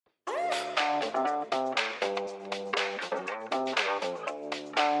Welcome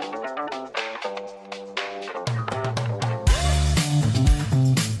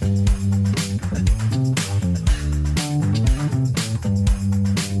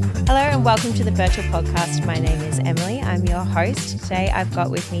to the Birchal Podcast. My name is Emily. I'm your host. Today I've got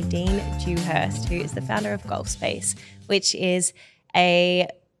with me Dean Dewhirst, who is the founder of Golf Space, which is a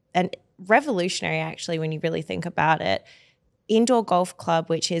revolutionary, actually, when you really think about it, indoor golf club,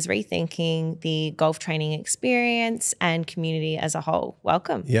 which is rethinking the golf training experience and community as a whole.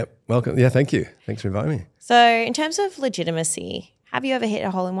 Welcome. Yep, welcome. Yeah, thank you. Thanks for inviting me. So in terms of legitimacy, have you ever hit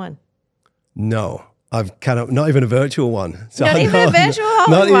a hole-in-one? No. I've not even a virtual one. So not even a virtual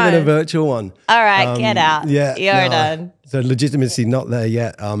hole-in-one? Not even a virtual one. All right, get out. Yeah, You're done. So legitimacy not there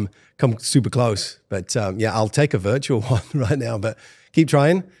yet. Come super close. But yeah, I'll take a virtual one right now, but keep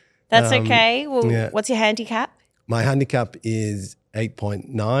trying. That's okay. Well, yeah. What's your handicap? My handicap is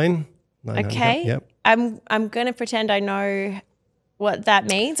 8.9. Okay. Yep. I'm going to pretend I know what that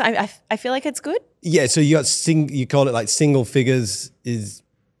means. I feel like it's good. Yeah, so you got you call it like single figures is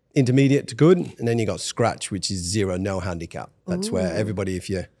intermediate to good, and then you got scratch, which is 0, no handicap. That's where everybody, if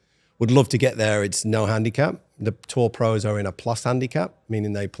you would love to get there, it's no handicap. The tour pros are in a plus handicap,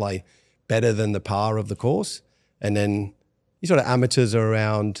 meaning they play better than the par of the course. And then you sort of amateurs are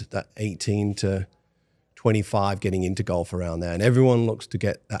around that 18 to 25 getting into golf around there. And everyone looks to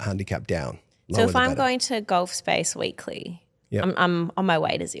get that handicap down. So if I'm going to Golf Space weekly, yep. I'm on my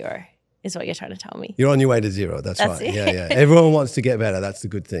way to 0. Is what you're trying to tell me. You're on your way to 0. That's right. It. Yeah. Everyone wants to get better. That's the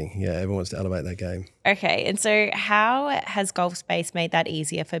good thing. Yeah, everyone wants to elevate their game. Okay. And so how has Golf Space made that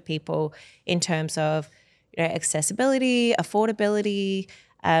easier for people in terms of accessibility, affordability,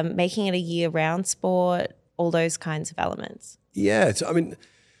 making it a year-round sport, all those kinds of elements? Yeah. I mean,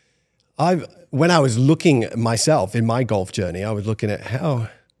 when I was looking myself in my golf journey, I was looking at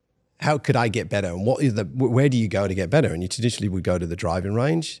how could I get better, and where do you go to get better? And you traditionally would go to the driving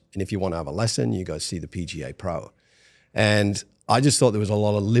range, and if you want to have a lesson, you go see the PGA Pro. And I just thought there was a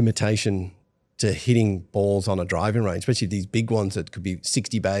lot of limitation to hitting balls on a driving range, especially these big ones that could be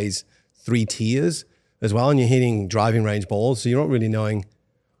 60 bays, 3 tiers as well, and you're hitting driving range balls, so you're not really knowing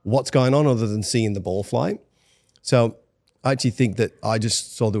what's going on other than seeing the ball flight. So I actually think that I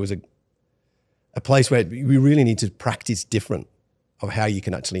just saw there was a place where we really need to practice different of how you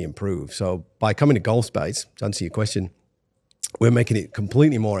can actually improve. So by coming to Golf Space, to answer your question, we're making it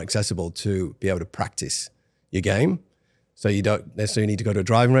completely more accessible to be able to practice your game. So you don't necessarily need to go to a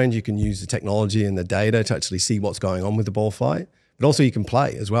driving range. You can use the technology and the data to actually see what's going on with the ball flight. But also you can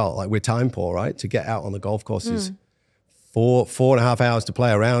play as well. Like we're time poor, right? To get out on the golf course is 4.5 hours to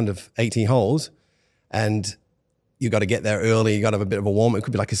play a round of 18 holes. And you got to get there early. You got to have a bit of a warm. It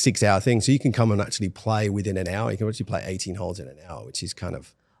could be like a 6-hour thing. So you can come and actually play within an hour. You can actually play 18 holes in an hour, which is kind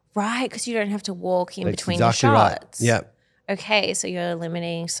of... Right, because you don't have to walk in between your shots. Right. Yeah. Okay, so you're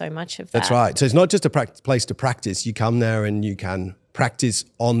eliminating so much of that. That's right. So it's not just a place to practice. You come there and you can practice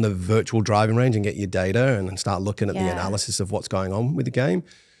on the virtual driving range and get your data and start looking at the analysis of what's going on with the game.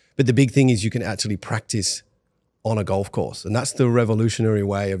 But the big thing is you can actually practice on a golf course. And that's the revolutionary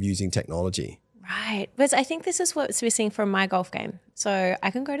way of using technology. Right. But I think this is what's missing from my golf game. So I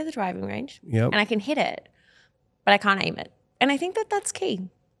can go to the driving range and I can hit it, but I can't aim it. And I think that that's key.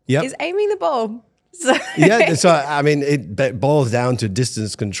 Is aiming the ball. So yeah. So, I mean, it boils down to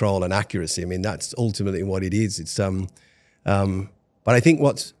distance control and accuracy. I mean, that's ultimately what it is. It's but I think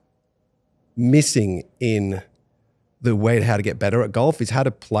what's missing in the way how to get better at golf is how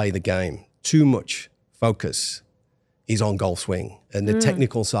to play the game. Too much focus is on golf swing and the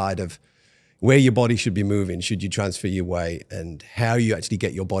technical side of where your body should be moving, should you transfer your weight, and how you actually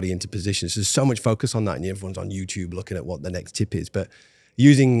get your body into positions. There's so much focus on that, and everyone's on YouTube looking at what the next tip is. But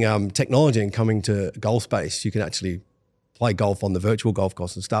using technology and coming to Golf Space, you can actually play golf on the virtual golf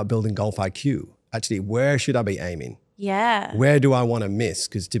course and start building golf IQ. Actually, where should I be aiming? Yeah. Where do I want to miss?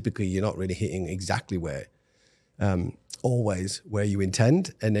 Because typically you're not really hitting exactly where, always where you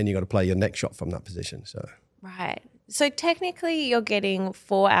intend, and then you got to play your next shot from that position. So right. So technically you're getting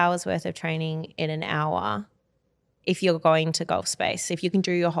 4 hours worth of training in an hour if you're going to Golf Space, if you can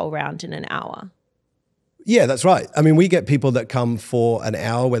do your whole round in an hour. Yeah, that's right. I mean, we get people that come for an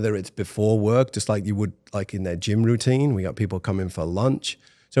hour, whether it's before work, just like you would like in their gym routine. We got people coming for lunch.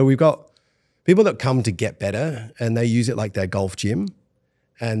 So we've got people that come to get better and they use it like their golf gym.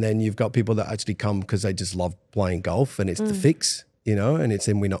 And then you've got people that actually come because they just love playing golf and it's the fix, you know, and it's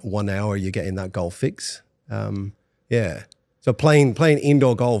in 1 hour you're getting that golf fix. Yeah. So playing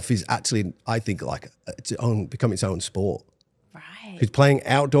indoor golf is actually, I think, like become its own sport. Right. Because playing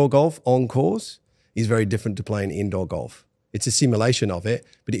outdoor golf on course is very different to playing indoor golf. It's a simulation of it,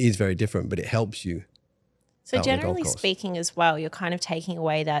 but it is very different, but it helps you. So generally speaking as well, you're kind of taking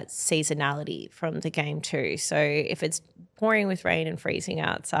away that seasonality from the game too. So if it's pouring with rain and freezing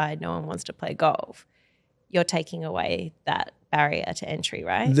outside, no one wants to play golf, you're taking away that barrier to entry,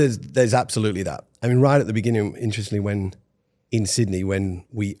 right? There's absolutely that. I mean, right at the beginning, interestingly, in Sydney, when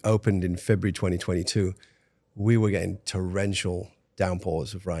we opened in February 2022, we were getting torrential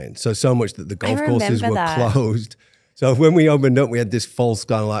downpours of rain. So much that the golf courses were closed. So when we opened up, we had this false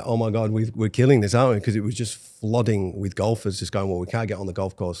kind of like, oh my God, we're killing this, aren't we? Because it was just flooding with golfers just going, well, we can't get on the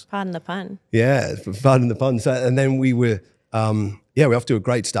golf course. Pardon the pun. Yeah, pardon the pun. So, and then we were, we're off to a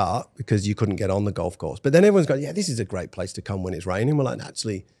great start because you couldn't get on the golf course. But then everyone's going, yeah, this is a great place to come when it's raining. We're like,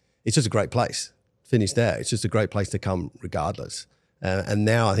 actually, it's just a great place. Finish there. It's just a great place to come regardless. And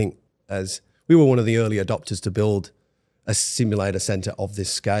now I think as we were one of the early adopters to build a simulator center of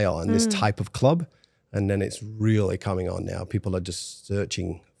this scale and this type of club. And then it's really coming on now. People are just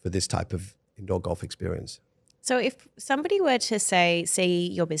searching for this type of indoor golf experience. So if somebody were to see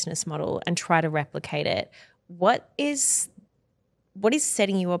your business model and try to replicate it, what is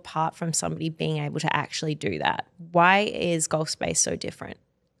setting you apart from somebody being able to actually do that? Why is Golf Space so different?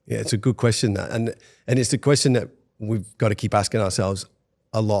 Yeah, it's a good question, that, and it's the question that we've got to keep asking ourselves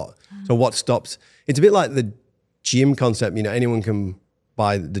a lot. So what stops? It's a bit like the gym concept. You know, anyone can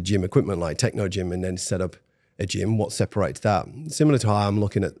buy the gym equipment like Techno Gym and then set up a gym. What separates that? Similar to how I'm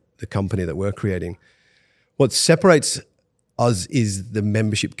looking at the company that we're creating. What separates us is the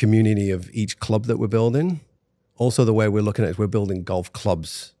membership community of each club that we're building. Also, the way we're looking at it is we're building golf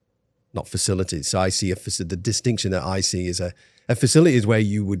clubs, not facilities. So I see the distinction that I see is a facility is where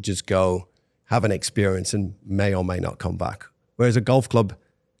you would just go, have an experience and may or may not come back. Whereas a golf club,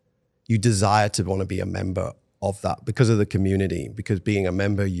 you desire to want to be a member of that because of the community, because being a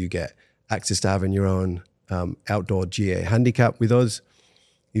member, you get access to having your own outdoor GA handicap with us.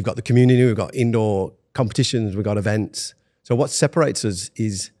 You've got the community, we've got indoor competitions, we've got events. So what separates us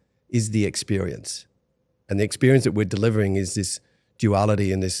is the experience. And the experience that we're delivering is this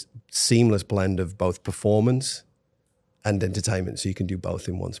duality and this seamless blend of both performance and entertainment. So you can do both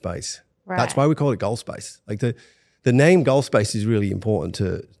in one space. Right. That's why we call it Golf Space. Like the name Golf Space is really important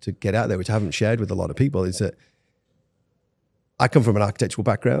to get out there, which I haven't shared with a lot of people, is that I come from an architectural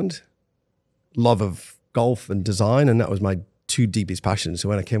background, love of golf and design, and that was my two deepest passions. So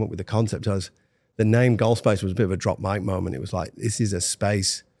when I came up with the concept, the name Golf Space was a bit of a drop mic moment. It was like, this is a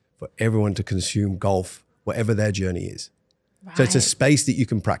space for everyone to consume golf, whatever their journey is. Right. So it's a space that you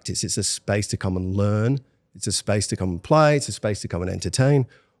can practice. It's a space to come and learn. It's a space to come and play. It's a space to come and entertain,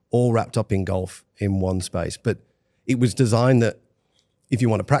 all wrapped up in golf in one space. But it was designed that if you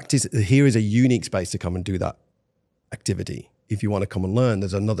want to practice, here is a unique space to come and do that activity. If you want to come and learn,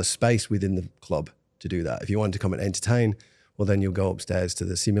 there's another space within the club to do that. If you want to come and entertain, well, then you'll go upstairs to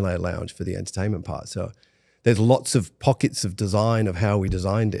the simulator lounge for the entertainment part. So there's lots of pockets of design of how we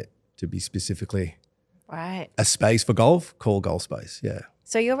designed it to be specifically a space for golf called Golf Space. Yeah.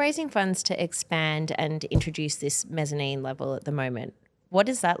 So you're raising funds to expand and introduce this mezzanine level at the moment. What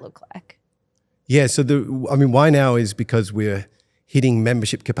does that look like? Yeah. So why now is because we're hitting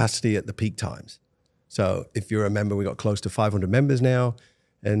membership capacity at the peak times. So if you're a member, we've got close to 500 members now,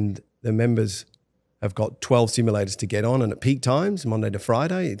 and the members have got 12 simulators to get on, and at peak times, Monday to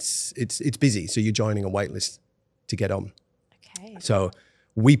Friday, it's busy. So you're joining a wait list to get on. Okay. So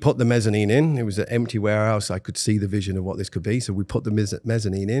we put the mezzanine in. It was an empty warehouse. I could see the vision of what this could be. So we put the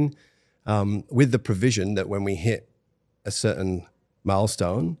mezzanine in with the provision that when we hit a certain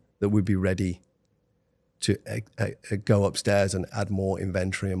milestone, that we'd be ready to go upstairs and add more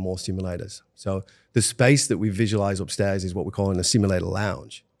inventory and more simulators. So the space that we visualize upstairs is what we're calling a simulator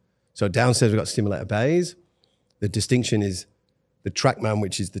lounge. So downstairs, we've got simulator bays. The distinction is the TrackMan,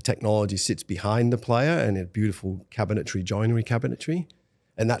 which is the technology, sits behind the player and a beautiful cabinetry, joinery cabinetry.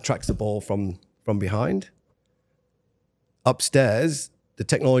 And that tracks the ball from behind. Upstairs, the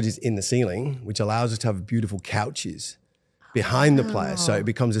technology is in the ceiling, which allows us to have beautiful couches behind the player. So it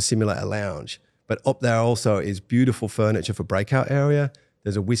becomes a simulator lounge. But up there also is beautiful furniture for breakout area.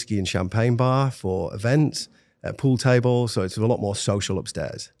 There's a whiskey and champagne bar for events, a pool table. So it's a lot more social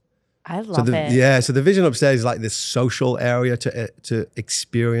upstairs. I love it. Yeah, so the vision upstairs is like this social area to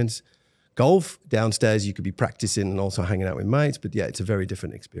experience golf. Downstairs, you could be practicing and also hanging out with mates. But yeah, it's a very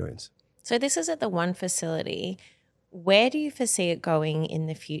different experience. So this is at the one facility. Where do you foresee it going in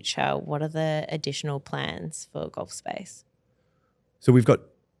the future? What are the additional plans for Golf Space? So we've got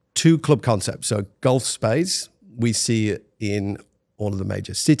two club concepts. So Golf Space, we see it in all of the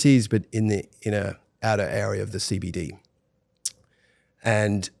major cities, but in the inner outer area of the CBD.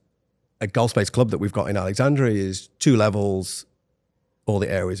 And a golf space club that we've got in Alexandria is 2 levels, all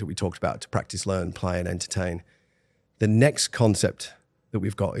the areas that we talked about to practice, learn, play, and entertain. The next concept that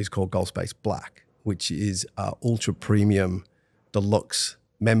we've got is called Golf Space Black, which is our ultra premium deluxe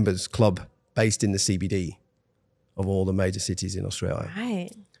members club based in the CBD of all the major cities in Australia.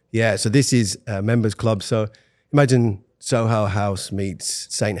 Right. Yeah, so this is a members club. So imagine Soho House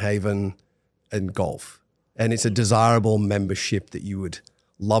meets St. Haven and golf. And it's a desirable membership that you would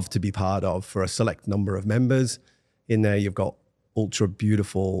love to be part of for a select number of members. In there, you've got ultra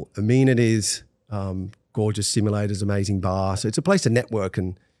beautiful amenities, gorgeous simulators, amazing bar. So it's a place to network,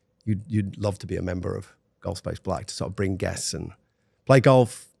 and you'd love to be a member of Golf Space Black to sort of bring guests and play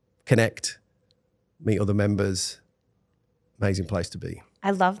golf, connect, meet other members. Amazing place to be.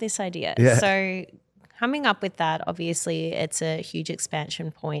 I love this idea. Yeah. So coming up with that, obviously it's a huge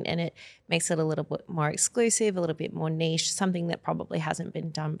expansion point, and it makes it a little bit more exclusive, a little bit more niche, something that probably hasn't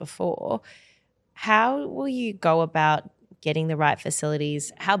been done before. How will you go about getting the right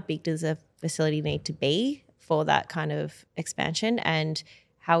facilities? How big does a facility need to be for that kind of expansion? And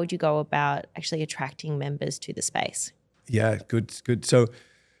how would you go about actually attracting members to the space? Yeah, good. So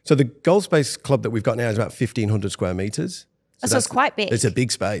the Golf Space Club that we've got now is about 1,500 square meters. So it's quite big. It's a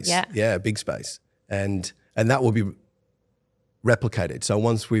big space. Yeah, big space. And that will be replicated. So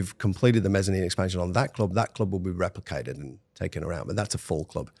once we've completed the mezzanine expansion on that club will be replicated and taken around. But that's a full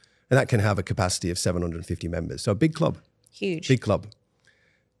club. And that can have a capacity of 750 members. So a big club. Huge. Big club.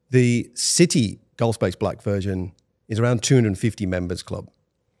 The city Golf Space Black version is around 250 members club.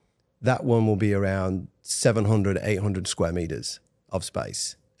 That one will be around 700, 800 square meters of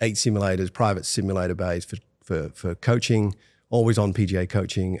space. 8 simulators, private simulator bays for coaching, always on PGA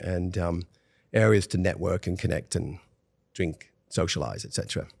coaching, and areas to network and connect and drink, socialize,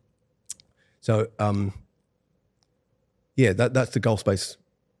 etc. So, that's the Golf Space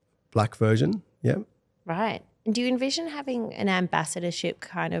Black version. Yeah. Right. And do you envision having an ambassadorship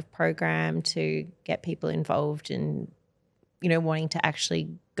kind of program to get people involved in, wanting to actually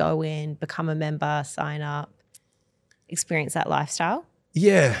go in, become a member, sign up, experience that lifestyle?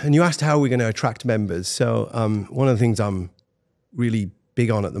 Yeah. And you asked how we're going to attract members. So one of the things I'm really big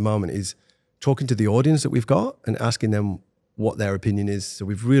on at the moment is talking to the audience that we've got and asking them what their opinion is. So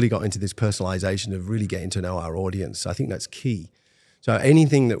we've really got into this personalization of really getting to know our audience. I think that's key. So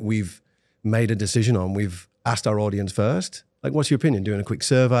anything that we've made a decision on, we've asked our audience first, like, what's your opinion? Doing a quick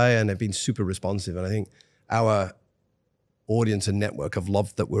survey, and they've been super responsive. And I think our audience and network have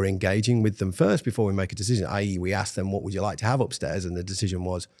loved that we're engaging with them first before we make a decision, i.e. we asked them, what would you like to have upstairs? And the decision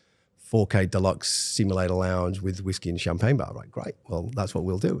was 4K deluxe simulator lounge with whiskey and champagne bar. Right, great. Well, that's what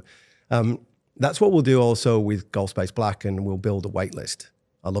we'll do. That's what we'll do also with Golf Space Black, and we'll build a wait list.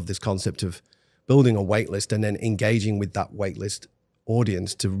 I love this concept of building a wait list and then engaging with that wait list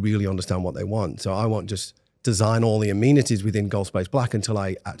audience to really understand what they want. So I won't just design all the amenities within Golf Space Black until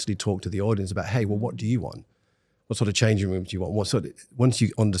I actually talk to the audience about, hey, well, what do you want? What sort of changing rooms do you want? Once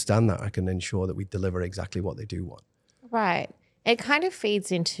you understand that, I can ensure that we deliver exactly what they do want. Right. It kind of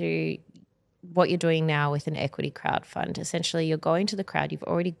feeds into what you're doing now with an equity crowd fund. Essentially, you're going to the crowd. You've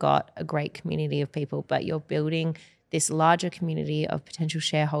already got a great community of people, but you're building this larger community of potential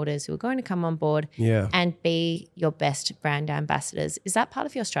shareholders who are going to come on board and be your best brand ambassadors. Is that part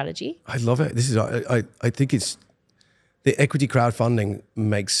of your strategy? I love it. I think it's the equity crowdfunding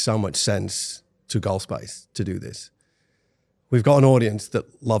makes so much sense to Golf Space to do this. We've got an audience that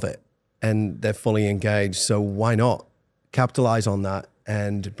love it and they're fully engaged. So why not capitalize on that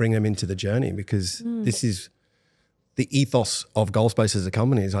and bring them into the journey? Because this is the ethos of Golf Space as a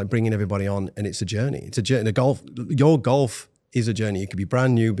company, is like bringing everybody on, and it's a journey. It's a journey. Your golf is a journey. It could be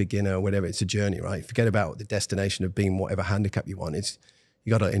brand new, beginner, whatever. It's a journey, right? Forget about the destination of being whatever handicap you want. You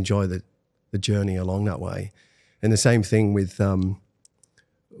got to enjoy the journey along that way. And the same thing with the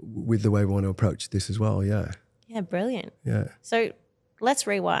way we want to approach this as well. Yeah. Yeah, brilliant. Yeah. So let's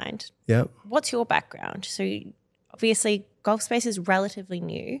rewind. Yeah. What's your background? So obviously Golf Space is relatively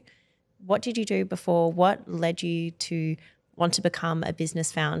new. What did you do before? What led you to want to become a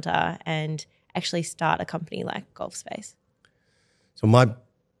business founder and actually start a company like Golf Space? So my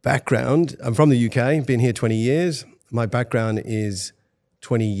background, I'm from the UK, been here 20 years. My background is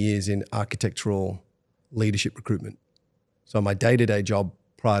 20 years in architectural leadership recruitment. So my day-to-day job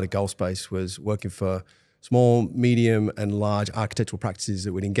prior to Golf Space was working for small, medium and large architectural practices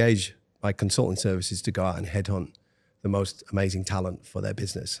that would engage my consulting services to go out and headhunt the most amazing talent for their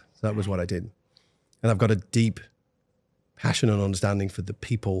business. So that was what I did. And I've got a deep passion and understanding for the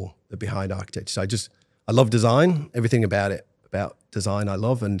people that are behind architecture. So I love design, everything about it, about design I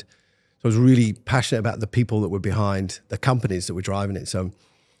love. And so I was really passionate about the people that were behind the companies that were driving it. So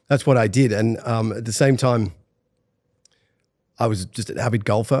that's what I did. And at the same time, I was just an avid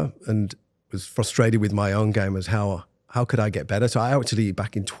golfer and was frustrated with my own game as how could I get better. So I actually,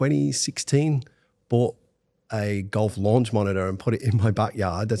 back in 2016, bought a golf launch monitor and put it in my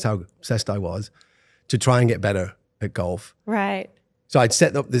backyard. That's how obsessed I was to try and get better at golf. Right. So I'd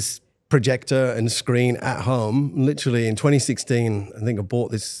set up this projector and screen at home. Literally in 2016, I think I bought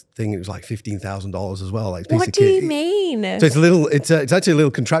this thing. It was like $15,000 as well. Like What do you mean? So it's actually a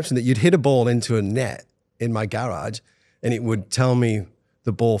little contraption that you'd hit a ball into a net in my garage, and it would tell me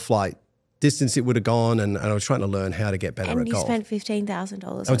the ball flight distance it would have gone, and I was trying to learn how to get better at golf. And you spent $15,000.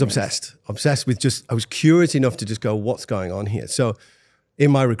 I was obsessed with I was curious enough to just go, what's going on here? So in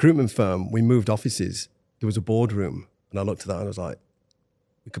my recruitment firm, we moved offices. There was a boardroom, and I looked at that and I was like,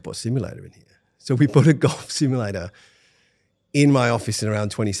 we could put a simulator in here. So we put a golf simulator in my office in around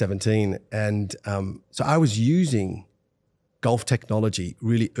 2017. And so I was using golf technology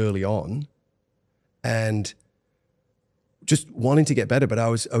really early on and just wanting to get better, but I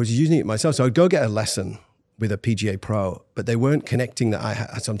was using it myself. So I'd go get a lesson with a PGA Pro, but they weren't connecting that I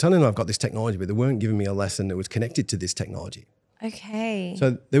had. So I'm telling them I've got this technology, but they weren't giving me a lesson that was connected to this technology. Okay.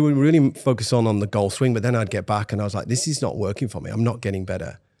 So they would really focus on the golf swing, but then I'd get back and I was like, this is not working for me. I'm not getting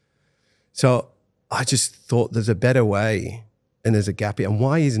better. So I just thought there's a better way and there's a gap here. And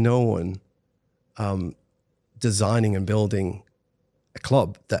why is no one designing and building a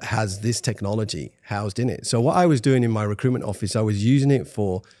club that has this technology housed in it? So what I was doing in my recruitment office, I was using it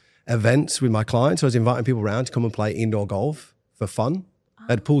for events with my clients. So I was inviting people around to come and play indoor golf for fun.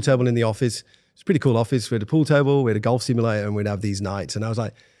 I had a pool table in the office. It's a pretty cool office. We had a pool table, we had a golf simulator, and we'd have these nights. And I was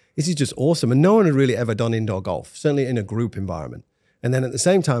like, this is just awesome. And no one had really ever done indoor golf, certainly in a group environment. And then at the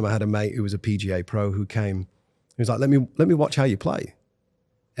same time, I had a mate who was a PGA Pro who came, he was like, let me watch how you play.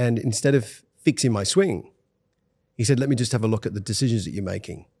 And instead of fixing my swing, he said, let me just have a look at the decisions that you're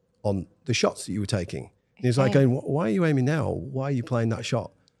making on the shots that you were taking. And he was like going, why are you aiming now? Why are you playing that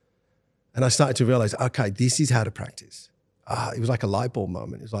shot? And I started to realize, okay, this is how to practice. It was like a light bulb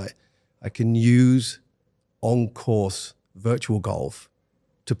moment. It's like, I can use on-course virtual golf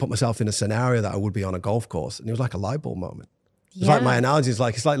to put myself in a scenario that I would be on a golf course. And it was like a light bulb moment. It's like my analogy is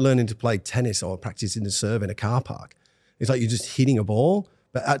like, it's like learning to play tennis or practicing to serve in a car park. It's like you're just hitting a ball,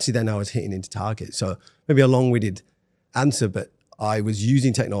 but actually then I was hitting into target. So maybe a long-winded answer, but I was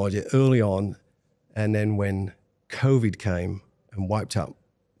using technology early on. And then when COVID came and wiped out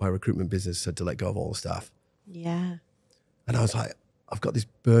my recruitment business, had to let go of all the staff. Yeah. And I was like, I've got this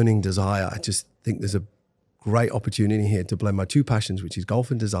burning desire. I just think there's a great opportunity here to blend my two passions, which is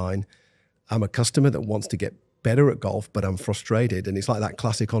golf and design. I'm a customer that wants to get better at golf, but I'm frustrated. And it's like that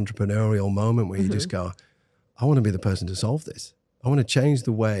classic entrepreneurial moment where you just go, I want to be the person to solve this. I want to change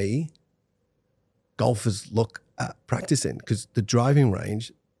the way golfers look at practicing, because the driving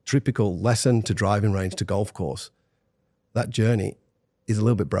range, typical lesson to driving range to golf course, that journey is a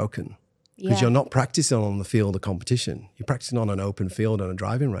little bit broken. Because you're not practicing on the field of competition. You're practicing on an open field on a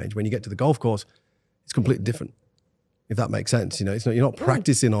driving range. When you get to the golf course, it's completely different, if that makes sense. You know, it's not, you're not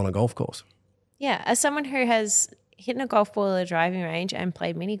practicing on a golf course. Yeah. As someone who has hit a golf ball at a driving range and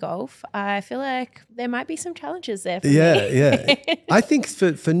played mini golf, I feel like there might be some challenges there for me. Yeah. I think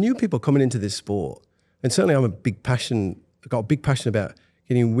for new people coming into this sport, and certainly I've got a big passion about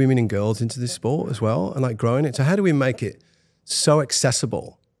getting women and girls into this sport as well, and like growing it. So how do we make it so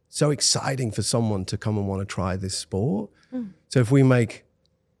accessible, so exciting for someone to come and want to try this sport? So if we make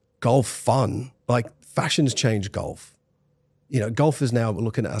golf fun, like fashion's changed golf. You know, golf is now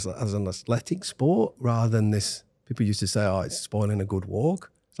looking at it as an athletic sport rather than this, people used to say, oh, it's spoiling a good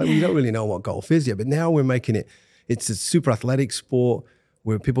walk. It's like, well, you don't really know what golf is yet, but now we're making it, it's a super athletic sport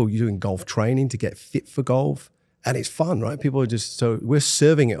where people are doing golf training to get fit for golf, and it's fun, right? People are just, so we're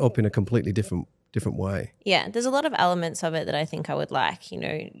serving it up in a completely different way. Yeah, there's a lot of elements of it that I think I would like. You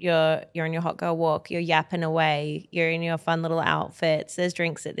know, you're on your hot girl walk, you're yapping away, you're in your fun little outfits, there's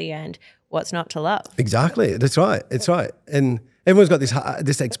drinks at the end. What's not to love? Exactly. That's right. It's right. And everyone's got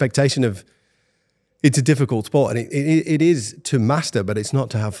this expectation of it's a difficult sport, and it is to master, but it's not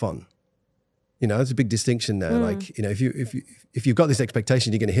to have fun. You know, there's a big distinction there. Like, you know, if you've got this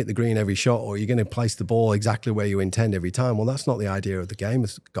expectation, you're going to hit the green every shot, or you're going to place the ball exactly where you intend every time. Well, that's not the idea of the game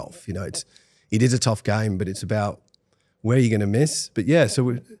of golf. You know, it is a tough game, but it's about where you're going to miss. But yeah,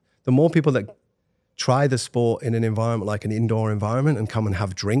 so the more people that try the sport in an environment like an indoor environment and come and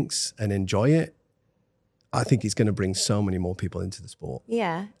have drinks and enjoy it, I think it's going to bring so many more people into the sport.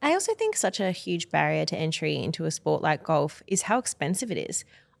 Yeah. I also think such a huge barrier to entry into a sport like golf is how expensive it is.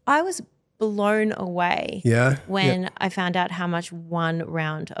 I was blown away when I found out how much one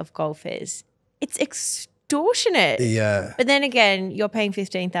round of golf is. It's extortionate. Yeah. But then again, you're paying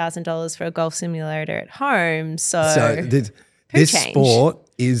 $15,000 for a golf simulator at home. So this sport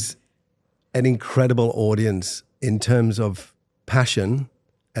is an incredible audience in terms of passion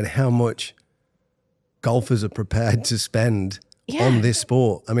and how much golfers are prepared to spend on this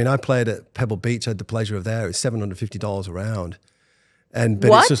sport. I mean, I played at Pebble Beach. I had the pleasure of there. It was $750 a round. But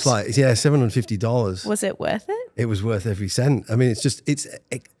what? It's just like, $750. Was it worth it? It was worth every cent. I mean, it's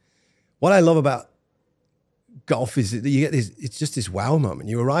what I love about golf is that you get this, it's just this wow moment.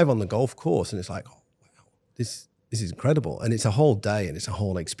 You arrive on the golf course and it's like, oh, wow, this is incredible. And it's a whole day and it's a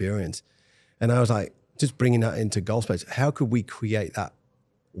whole experience. And I was like, just bringing that into golf space, how could we create that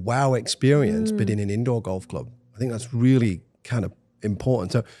wow experience, but in an indoor golf club? I think that's really kind of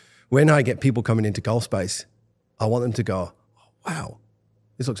important. So when I get people coming into golf space, I want them to go, oh, wow,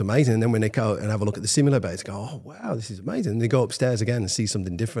 this looks amazing. And then when they go and have a look at the simulator base, go, oh, wow, this is amazing. And they go upstairs again and see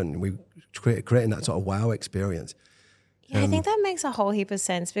something different. And we creating that sort of wow experience. Yeah, I think that makes a whole heap of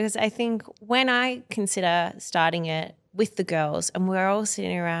sense, because I think when I consider starting it with the girls and we're all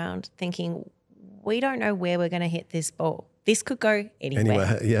sitting around thinking, we don't know where we're going to hit this ball. This could go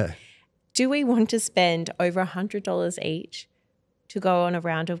anywhere. Yeah. Do we want to spend over $100 each to go on a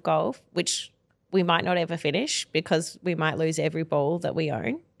round of golf, which we might not ever finish because we might lose every ball that we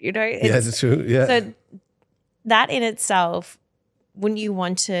own? You know? Yeah, that's true. Yeah. So that in itself, wouldn't you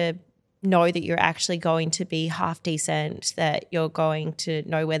want to know that you're actually going to be half decent, that you're going to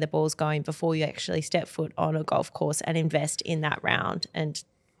know where the ball's going before you actually step foot on a golf course and invest in that round and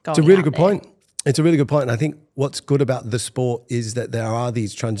go? It's a really good point. It's a really good point. And I think what's good about the sport is that there are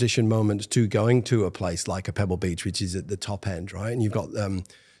these transition moments to going to a place like a Pebble Beach, which is at the top end, right? And you've got,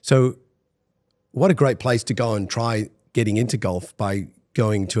 so what a great place to go and try getting into golf by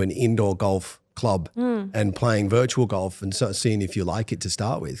going to an indoor golf club and playing virtual golf and sort of seeing if you like it to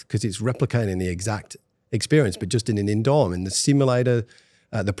start with, because it's replicating the exact experience, but just in an indoor. I mean, the simulator,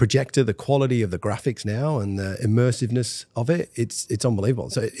 the projector, the quality of the graphics now and the immersiveness of it, it's unbelievable.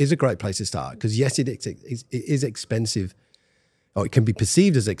 So it is a great place to start, because yes, it is expensive, or it can be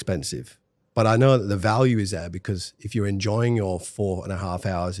perceived as expensive, but I know that the value is there, because if you're enjoying your 4.5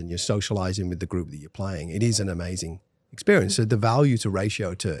 hours and you're socializing with the group that you're playing, it is an amazing experience. So the value to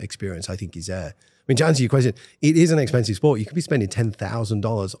ratio to experience, I think, is there. I mean, to answer your question, it is an expensive sport. You could be spending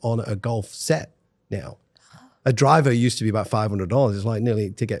 $10,000 on a golf set now. A driver used to be about $500. It's like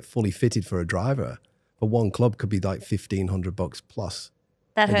nearly to get fully fitted for a driver. But one club could be like $1,500 plus.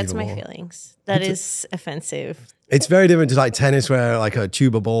 That hurts my feelings. That is offensive. It's very different to like tennis, where like a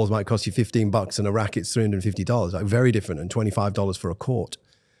tube of balls might cost you $15 and a racket's $350. Like very different, and $25 for a court.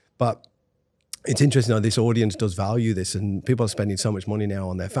 But it's interesting how this audience does value this, and people are spending so much money now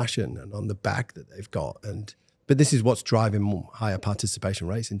on their fashion and on the bag that they've got. But this is what's driving more higher participation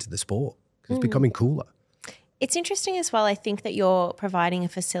rates into the sport, because it's becoming cooler. It's interesting as well, I think, that you're providing a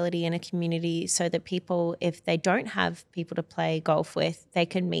facility and a community so that people, if they don't have people to play golf with, they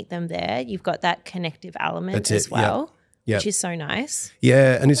can meet them there. You've got that connective element as well, which is so nice.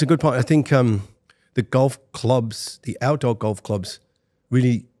 Yeah, and it's a good point. I think the golf clubs, the outdoor golf clubs,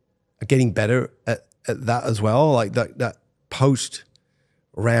 really are getting better at that as well. Like that post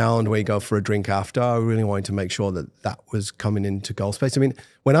round where you go for a drink after, I really wanted to make sure that was coming into golf space. I mean,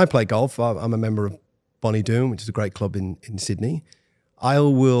 when I play golf, I'm a member of Bonnie Doon, which is a great club in Sydney. I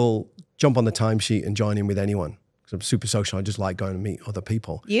will jump on the timesheet and join in with anyone, because I'm super social. I just like going to meet other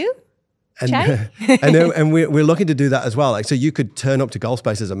people. You? And we're looking to do that as well. Like, so you could turn up to golf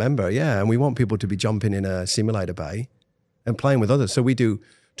space as a member, and we want people to be jumping in a simulator bay and playing with others. So we do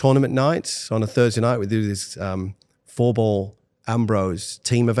tournament nights on a Thursday night. We do this 4-ball Ambrose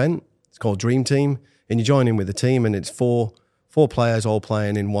team event. It's called Dream Team, and you join in with the team, and it's four players all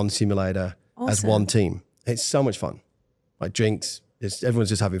playing in one simulator. Awesome. As one team. It's so much fun. Like drinks, everyone's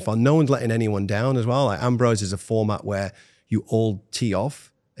just having fun. No one's letting anyone down as well. Like Ambrose is a format where you all tee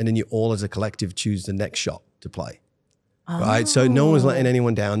off, and then you all as a collective choose the next shot to play. Oh. Right? So no one's letting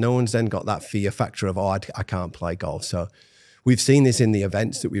anyone down. No one's then got that fear factor of, I can't play golf. So we've seen this in the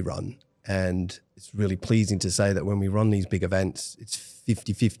events that we run, and it's really pleasing to say that when we run these big events, it's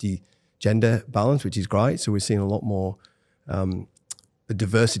 50-50 gender balance, which is great. So we're seeing a lot more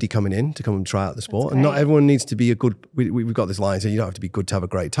diversity coming in to come and try out the sport. And not everyone needs to be a good, we've got this line saying you don't have to be good to have a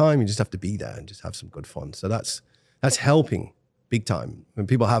great time. You just have to be there and just have some good fun. So that's helping big time. When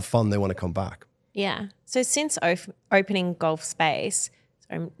people have fun, they want to come back. Yeah. So since opening Golf Space, so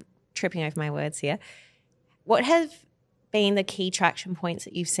I'm tripping over my words here, what have been the key traction points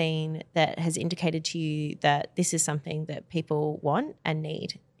that you've seen that has indicated to you that this is something that people want and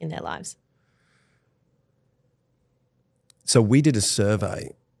need in their lives? So we did a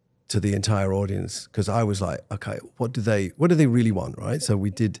survey to the entire audience, because I was like, okay, what do they really want, right? So we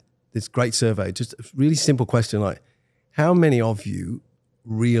did this great survey, just a really simple question like, how many of you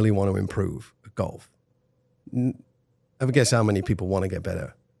really want to improve at golf? Have a guess how many people want to get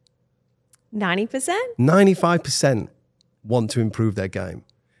better? 90%? 95% want to improve their game,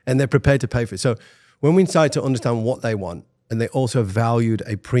 and they're prepared to pay for it. So when we started to understand what they want, and they also valued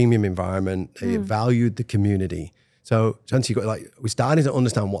a premium environment, they valued the community. So we started to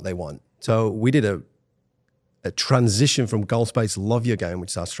understand what they want. So we did a transition from Goal Space Love Your Game,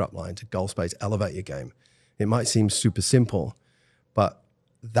 which is our strapline, to Goal Space Elevate Your Game. It might seem super simple, but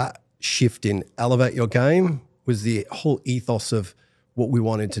that shift in Elevate Your Game was the whole ethos of what we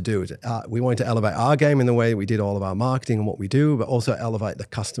wanted to do. We wanted to elevate our game in the way we did all of our marketing and what we do, but also elevate the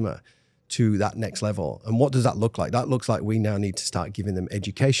customer to that next level. And what does that look like? That looks like we now need to start giving them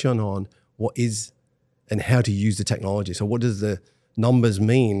education on what is and how to use the technology. So what does the numbers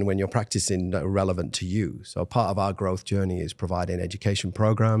mean when you're practicing that are relevant to you? So part of our growth journey is providing education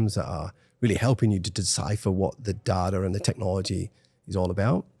programs that are really helping you to decipher what the data and the technology is all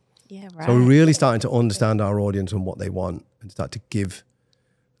about. Yeah, right. So we're really starting to understand our audience and what they want and start to give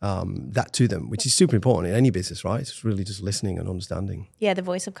that to them, which is super important in any business, right? It's really just listening and understanding. Yeah, the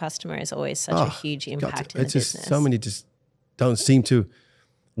voice of customer is always such a huge impact in the business. So many just don't seem to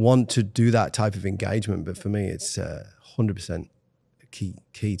want to do that type of engagement, but for me, it's 100%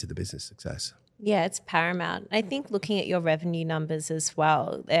 key to the business success. Yeah, it's paramount. I think looking at your revenue numbers as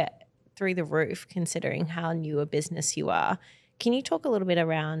well, they're through the roof considering how new a business you are. Can you talk a little bit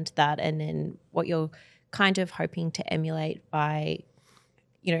around that and then what you're kind of hoping to emulate by,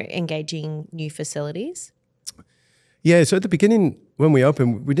 engaging new facilities? Yeah, so at the beginning when we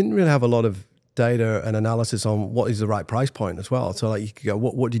opened, we didn't really have a lot of data and analysis on what is the right price point as well. So like you could go,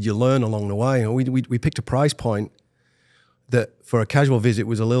 what did you learn along the way? And we picked a price point that for a casual visit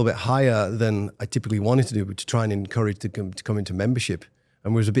was a little bit higher than I typically wanted to do, to try and encourage to come into membership.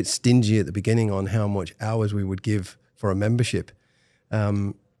 And we was a bit stingy at the beginning on how much hours we would give for a membership.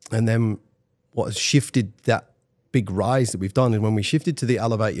 And then what has shifted that big rise that we've done is when we shifted to the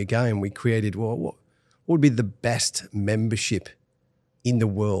Elevate Your Game, we created, what would be the best membership in the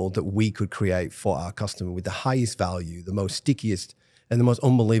world that we could create for our customer with the highest value, the most stickiest, and the most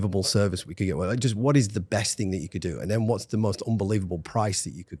unbelievable service we could get. Like just what is the best thing that you could do? And then what's the most unbelievable price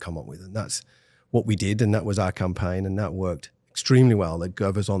that you could come up with? And that's what we did. And that was our campaign. And that worked extremely well. That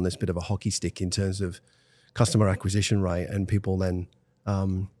gave us on this bit of a hockey stick in terms of customer acquisition rate and people then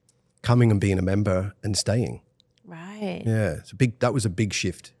coming and being a member and staying. Right. Yeah. That was a big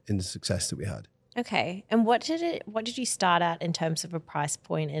shift in the success that we had. Okay. And what did you start at in terms of a price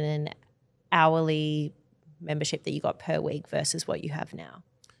point in an hourly membership that you got per week versus what you have now?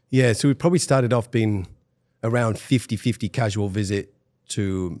 Yeah. So we probably started off being around 50-50 casual visit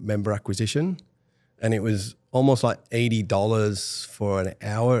to member acquisition. And it was almost like $80 for an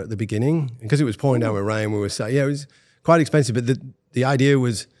hour at the beginning. Because it was pouring down with rain, we were saying, it was quite expensive. But the idea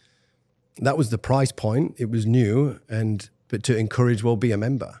was that was the price point. It was new, but to encourage, be a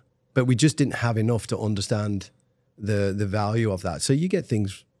member. But we just didn't have enough to understand the value of that. So you get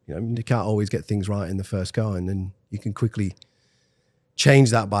things, you can't always get things right in the first go, and then you can quickly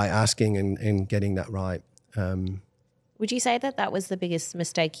change that by asking and getting that right. Would you say that was the biggest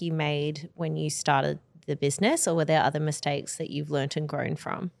mistake you made when you started the business, or were there other mistakes that you've learned and grown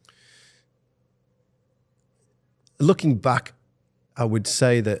from? Looking back, I would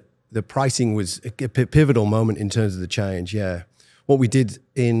say that the pricing was a pivotal moment in terms of the change, yeah. What we did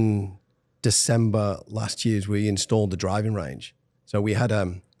in December last year is we installed the driving range. So we had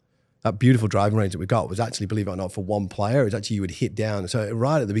that beautiful driving range that we got was actually, believe it or not, for one player. It was actually you would hit down. So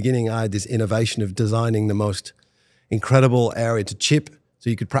right at the beginning, I had this innovation of designing the most incredible area to chip so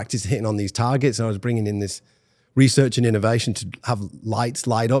you could practice hitting on these targets. And I was bringing in this research and innovation to have lights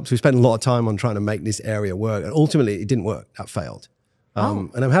light up. So we spent a lot of time on trying to make this area work. And ultimately, it didn't work. That failed.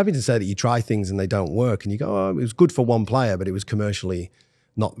 And I'm happy to say that you try things and they don't work. And you go, it was good for one player, but it was commercially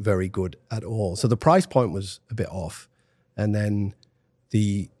not very good at all. So the price point was a bit off. And then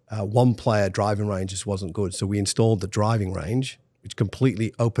the one player driving range just wasn't good. So we installed the driving range, which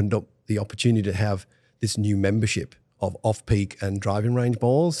completely opened up the opportunity to have this new membership of off-peak and driving range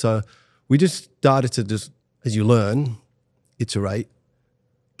balls. So we just started to just, as you learn, iterate,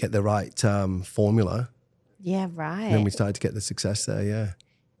 get the right formula. Yeah, right. And then we started to get the success there, yeah.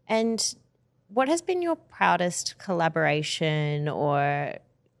 And what has been your proudest collaboration or,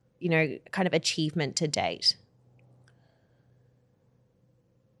 kind of achievement to date?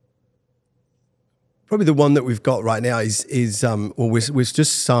 Probably the one that we've got right now is we've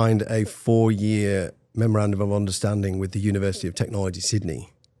just signed a 4-year memorandum of understanding with the University of Technology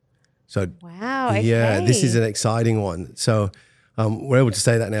Sydney. So wow, okay. yeah, this is an exciting one. So we're able to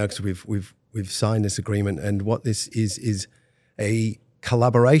say that now because we've signed this agreement, and what this is a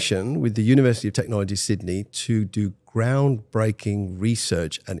collaboration with the University of Technology Sydney to do groundbreaking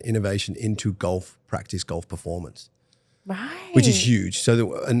research and innovation into golf practice, golf performance, Right. which is huge.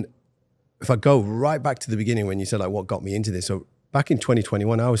 So and if I go right back to the beginning when you said like what got me into this, so back in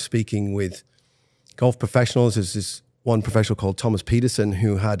 2021, I was speaking with golf professionals. There's this one professional called Thomas Peterson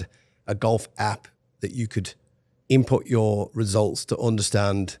who had a golf app that you could input your results to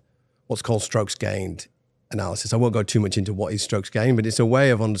understand what's called strokes gained analysis. I won't go too much into what is strokes gained, but it's a way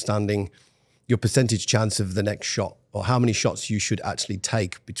of understanding your percentage chance of the next shot, or how many shots you should actually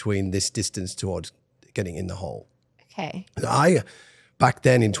take between this distance towards getting in the hole. Okay. I, back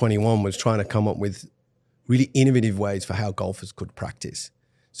then in 21, was trying to come up with really innovative ways for how golfers could practice.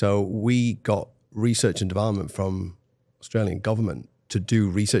 So we got research and development from Australian government to do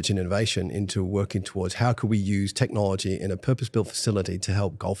research and innovation into working towards how could we use technology in a purpose-built facility to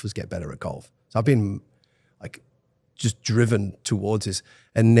help golfers get better at golf. So I've been like just driven towards this.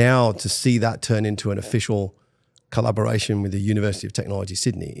 And now to see that turn into an official collaboration with the University of Technology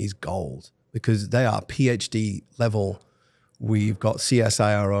Sydney is gold, because they are PhD level. We've got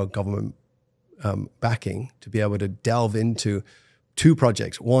CSIRO government backing to be able to delve into two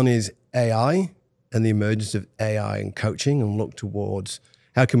projects. One is AI and the emergence of AI in coaching, and look towards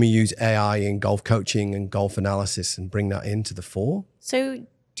how can we use AI in golf coaching and golf analysis and bring that into the fore. So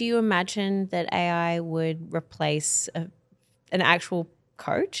do you imagine that AI would replace an actual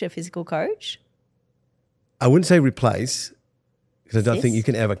coach, a physical coach? I wouldn't say replace, because I don't think you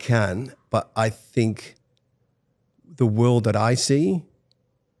can, but I think the world that I see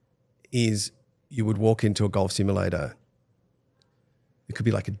is you would walk into a golf simulator. It could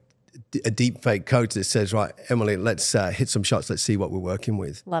be like a deep fake coach that says, right, Emily, let's hit some shots. Let's see what we're working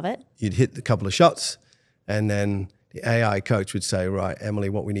with. Love it. You'd hit a couple of shots, and then the AI coach would say, right, Emily,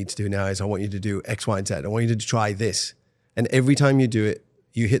 what we need to do now is I want you to do X, Y, and Z. I want you to try this. And every time you do it,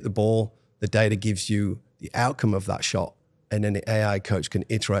 you hit the ball, the data gives you the outcome of that shot. And then the AI coach can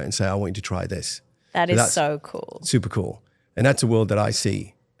iterate and say, I want you to try this. That's so cool. Super cool. And that's a world that I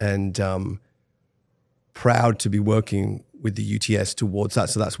see, and proud to be working with the UTS towards that.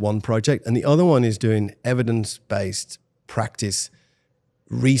 So that's one project. And the other one is doing evidence-based practice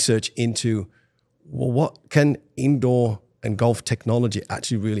research into, well, what can indoor and golf technology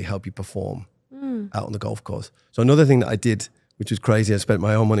actually really help you perform out on the golf course? So another thing that I did, which was crazy, I spent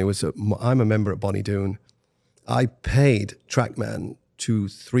my own money, was I'm a member at Bonnie Doon. I paid TrackMan to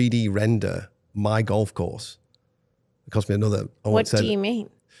 3D render my golf course. It cost me another. What do you mean?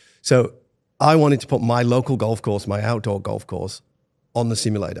 So I wanted to put my local golf course, my outdoor golf course, on the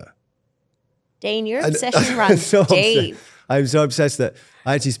simulator. Dean, your obsession runs deep. I'm so obsessed that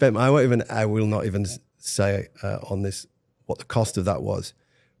I actually spent, I will not even say on this what the cost of that was,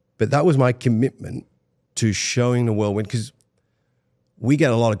 but that was my commitment to showing the world, because we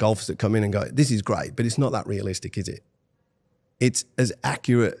get a lot of golfers that come in and go, this is great, but it's not that realistic, is it? It's as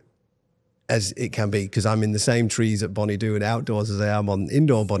accurate as it can be, because I'm in the same trees at Bonnie Doon outdoors as I am on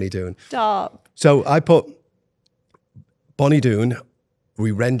indoor Bonnie Doon. Stop. So I put Bonnie Doon,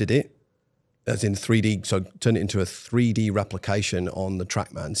 we rendered it as in 3D, so turned it into a 3D replication on the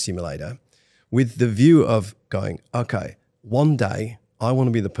TrackMan simulator, with the view of going, okay, one day I want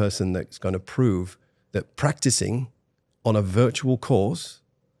to be the person that's going to prove that practicing on a virtual course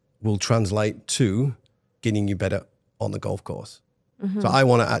will translate to getting you better on the golf course. So I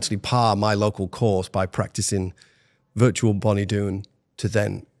want to actually par my local course by practicing virtual Bonnie Doon to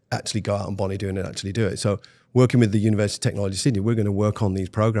then actually go out on Bonnie Doon and actually do it. So working with the University of Technology Sydney, we're going to work on these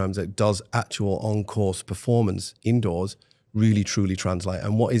programs that does actual on-course performance indoors really truly translate.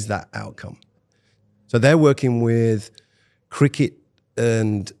 And what is that outcome? So they're working with cricket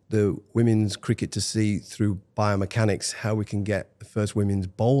and the women's cricket to see through biomechanics how we can get the first women's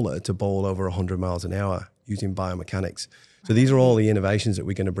bowler to bowl over 100 miles an hour using biomechanics. So these are all the innovations that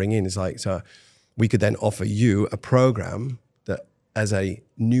we're going to bring in. It's like, so we could then offer you a program that as a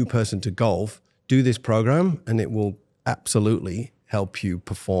new person to golf, do this program and it will absolutely help you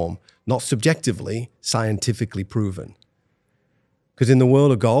perform, not subjectively, scientifically proven. Because in the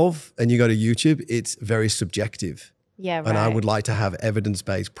world of golf, and you go to YouTube, it's very subjective. Yeah, right. And I would like to have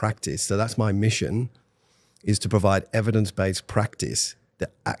evidence-based practice. So that's my mission, is to provide evidence-based practice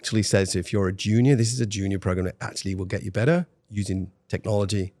that actually says if you're a junior, this is a junior program that actually will get you better using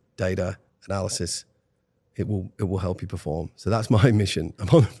technology, data, analysis. It will help you perform. So that's my mission. I'm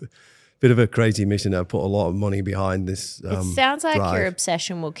on a bit of a crazy mission. I put a lot of money behind this. It sounds like drive. Your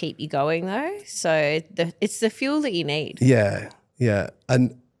obsession will keep you going though. So it's the fuel that you need. Yeah.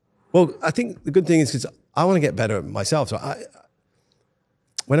 And Well, I think the good thing is because I want to get better myself. So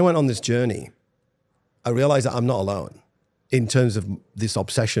when I went on this journey, I realized that I'm not alone in terms of this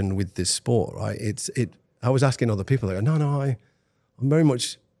obsession with this sport, right? I was asking other people, they go, no, I'm very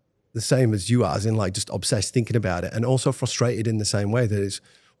much the same as you are, as in like just obsessed thinking about it, and also frustrated in the same way. That is,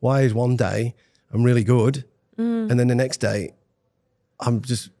 why is one day I'm really good and then the next day I'm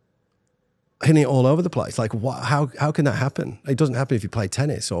just hitting it all over the place? Like, how can that happen? It doesn't happen if you play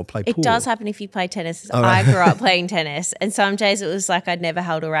tennis or play pool. It does happen if you play tennis. Oh, right. I grew up playing tennis, and some days it was like I'd never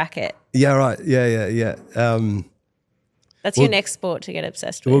held a racket. Yeah, right. Yeah. That's your next sport to get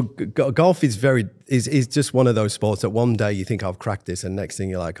obsessed with. Well, golf is is just one of those sports that one day you think I've cracked this, and next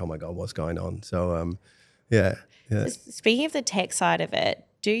thing you're like, oh my God, what's going on? So, yeah. Speaking of the tech side of it,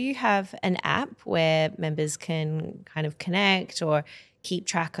 do you have an app where members can kind of connect or keep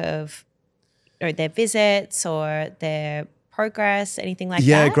track of their visits or their progress, anything like that?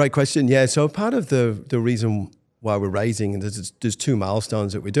 Yeah, great question. Yeah, so part of the reason why we're raising, there's 2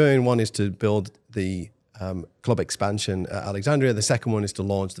 milestones that we're doing. One is to build the club expansion at Alexandria. The second one is to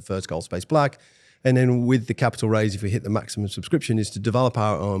launch the first Golf Space Black. And then with the capital raise, if we hit the maximum subscription, is to develop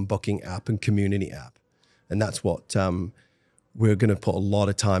our own booking app and community app. And that's what we're going to put a lot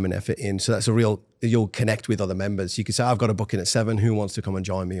of time and effort in. So that's you'll connect with other members. You can say, I've got a booking at 7. Who wants to come and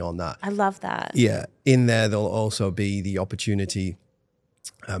join me on that? I love that. Yeah. In there, there'll also be the opportunity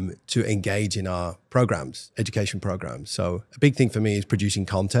to engage in our programs, education programs. So a big thing for me is producing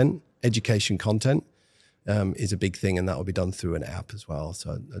content. Education content is a big thing, and that will be done through an app as well.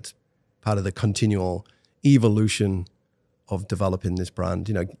 So that's part of the continual evolution of developing this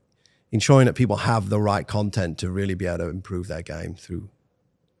brand, ensuring that people have the right content to really be able to improve their game through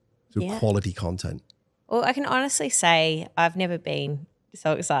quality content. Well, I can honestly say I've never been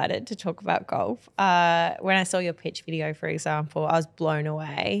so excited to talk about golf. When I saw your pitch video, for example, I was blown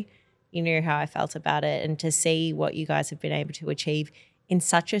away. You knew how I felt about it, and to see what you guys have been able to achieve in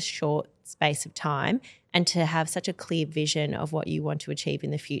such a short space of time and to have such a clear vision of what you want to achieve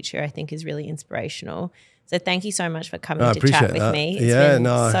in the future, I think is really inspirational. So thank you so much for coming to chat with me. It's been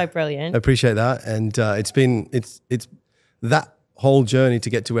so brilliant. I appreciate that. And it's that whole journey to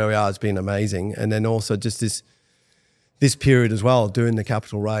get to where we are has been amazing. And then also just this period as well, doing the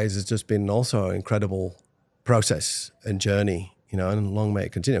capital raise has just been also an incredible process and journey, and long may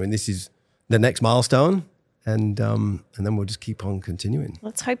it continue. I mean, this is the next milestone. And then we'll just keep on continuing.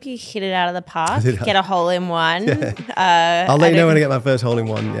 Let's hope you hit it out of the park, get a hole in one. Yeah. I'll let you know when I get my first hole in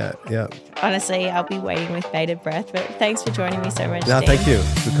one. Yeah. Honestly, I'll be waiting with bated breath. But thanks for joining me so much. No, thank you.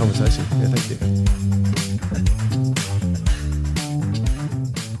 Good conversation. Yeah, thank you.